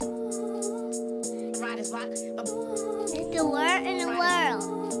The Word in the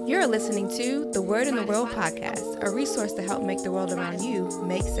World. You're listening to The Word in the World podcast, a resource to help make the world around you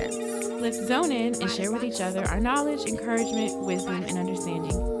make sense. Let's zone in and share with each other our knowledge, encouragement, wisdom, and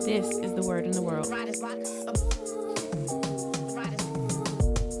understanding. This is The Word in the World.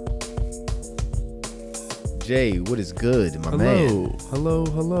 Jay, what is good, my man?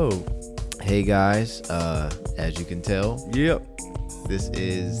 Hello. Hey guys, as you can tell, Yep. this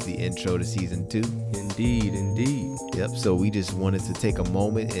is the intro to season 2. Indeed. Yep. So we just wanted to take a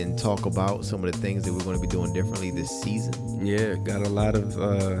moment and talk about some of the things that we're going to be doing differently this season. Yeah, got a lot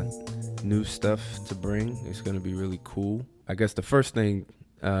of new stuff to bring. It's going to be really cool. I guess the first thing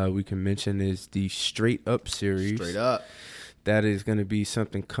we can mention is the Straight Up series. Straight up. That is going to be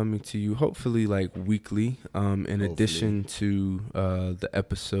something coming to you hopefully like weekly, in addition to the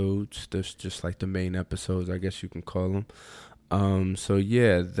episodes. There's just like the main episodes, I guess you can call them. So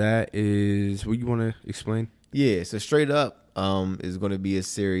yeah, that is what you want to explain. Yeah. So Straight Up is going to be a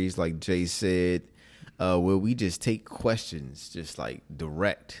series, like Jay said, where we just take questions, just like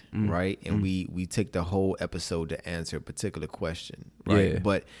direct, right? And we take the whole episode to answer a particular question, right? Yeah.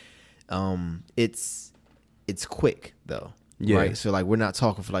 But it's quick though. Yeah. Right. So like we're not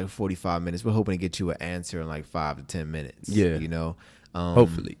talking for like 45 minutes. We're hoping to get you an answer in like 5 to 10 minutes. Yeah. You know.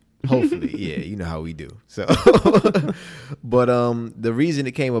 Hopefully. Yeah, you know how we do. So, but the reason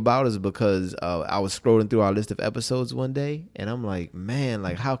it came about is because I was scrolling through our list of episodes one day, and I'm like, man,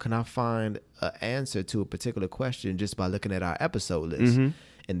 like how can I find an answer to a particular question just by looking at our episode list? Mm-hmm.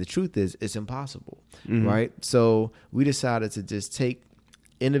 And the truth is, it's impossible, right? So we decided to just take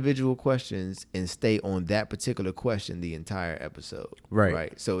individual questions and stay on that particular question the entire episode.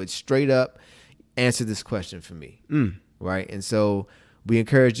 Right. So it's straight up, answer this question for me. Right. And so we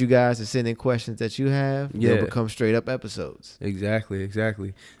encourage you guys to send in questions that you have. Yeah. They'll become straight up episodes. Exactly.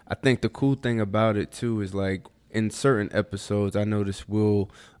 I think the cool thing about it too is like in certain episodes, I notice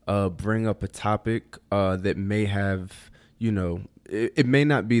we'll bring up a topic that may have, you know, it may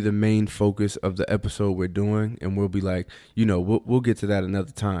not be the main focus of the episode we're doing, and we'll be like, you know, we'll get to that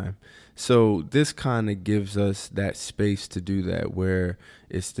another time. So this kind of gives us that space to do that, where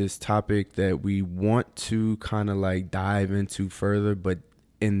it's this topic that we want to kind of like dive into further, but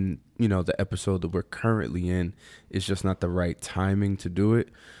in, you know, the episode that we're currently in, it's just not the right timing to do it.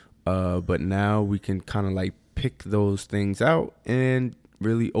 But now we can kind of like pick those things out and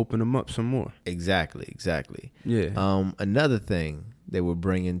really open them up some more. Exactly. Yeah. Another thing that we're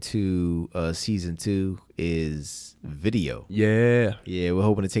bringing to season 2 is video. Yeah. We're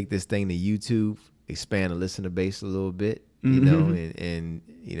hoping to take this thing to YouTube, expand the listener base a little bit, you know, and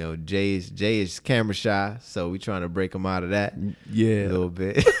you know, Jay is camera shy, so we're trying to break him out of that a little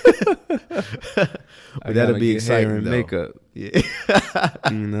bit. But that'll be exciting hair and though. Makeup. Yeah.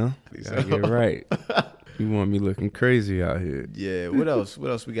 You know, gotta get right. You want me looking crazy out here. Yeah. What else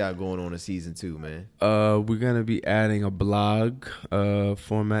we got going on in season 2, man? We're gonna be adding a blog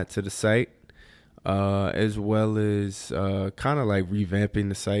format to the site, as well as kind of like revamping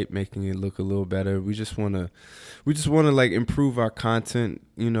the site, making it look a little better. We just wanna like improve our content,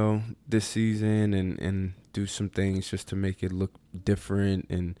 you know, this season and do some things just to make it look different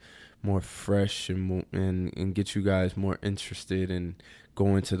and more fresh and more, and get you guys more interested in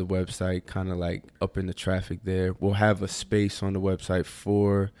going to the website, kind of like upping the traffic there. We'll have a space on the website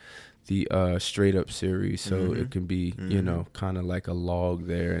for the Straight Up series, so it can be, you know, kind of like a log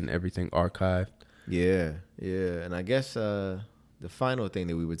there and everything archived. Yeah. And I guess the final thing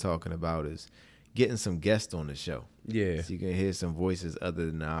that we were talking about is getting some guests on the show. Yeah. So you can hear some voices other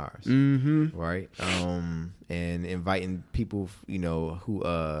than ours. Right. And inviting people, you know, who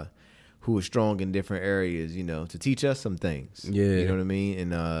are strong in different areas, you know, to teach us some things. Yeah. You know what I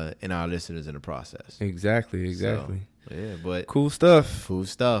mean? And our listeners in the process. Exactly. So, yeah, but Cool stuff.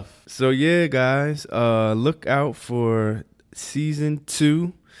 So yeah, guys, look out for season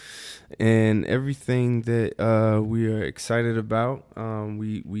 2 and everything that we are excited about.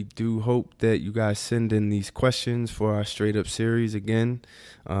 We do hope that you guys send in these questions for our Straight Up series again.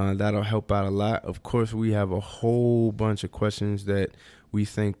 That'll help out a lot. Of course, we have a whole bunch of questions that we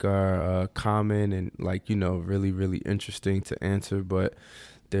think are common and, like, you know, really, really interesting to answer, but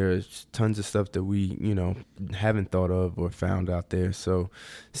there's tons of stuff that we, you know, haven't thought of or found out there. So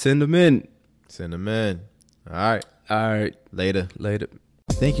send them in. All right. Later.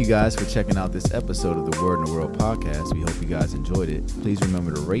 Thank you guys for checking out this episode of the Word in the World podcast. We hope you guys enjoyed it. Please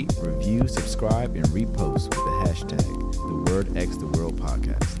remember to rate, review, subscribe, and repost with the hashtag The Word X The World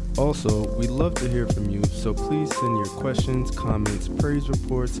Podcast. Also, we love to hear from you, so please send your questions, comments, praise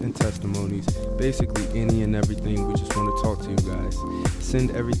reports, and testimonies. Basically, any and everything. We just want to talk to you guys.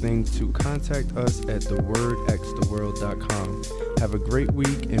 Send everything to contact us at thewordxtheworld.com. Have a great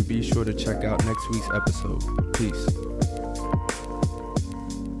week, and be sure to check out next week's episode. Peace.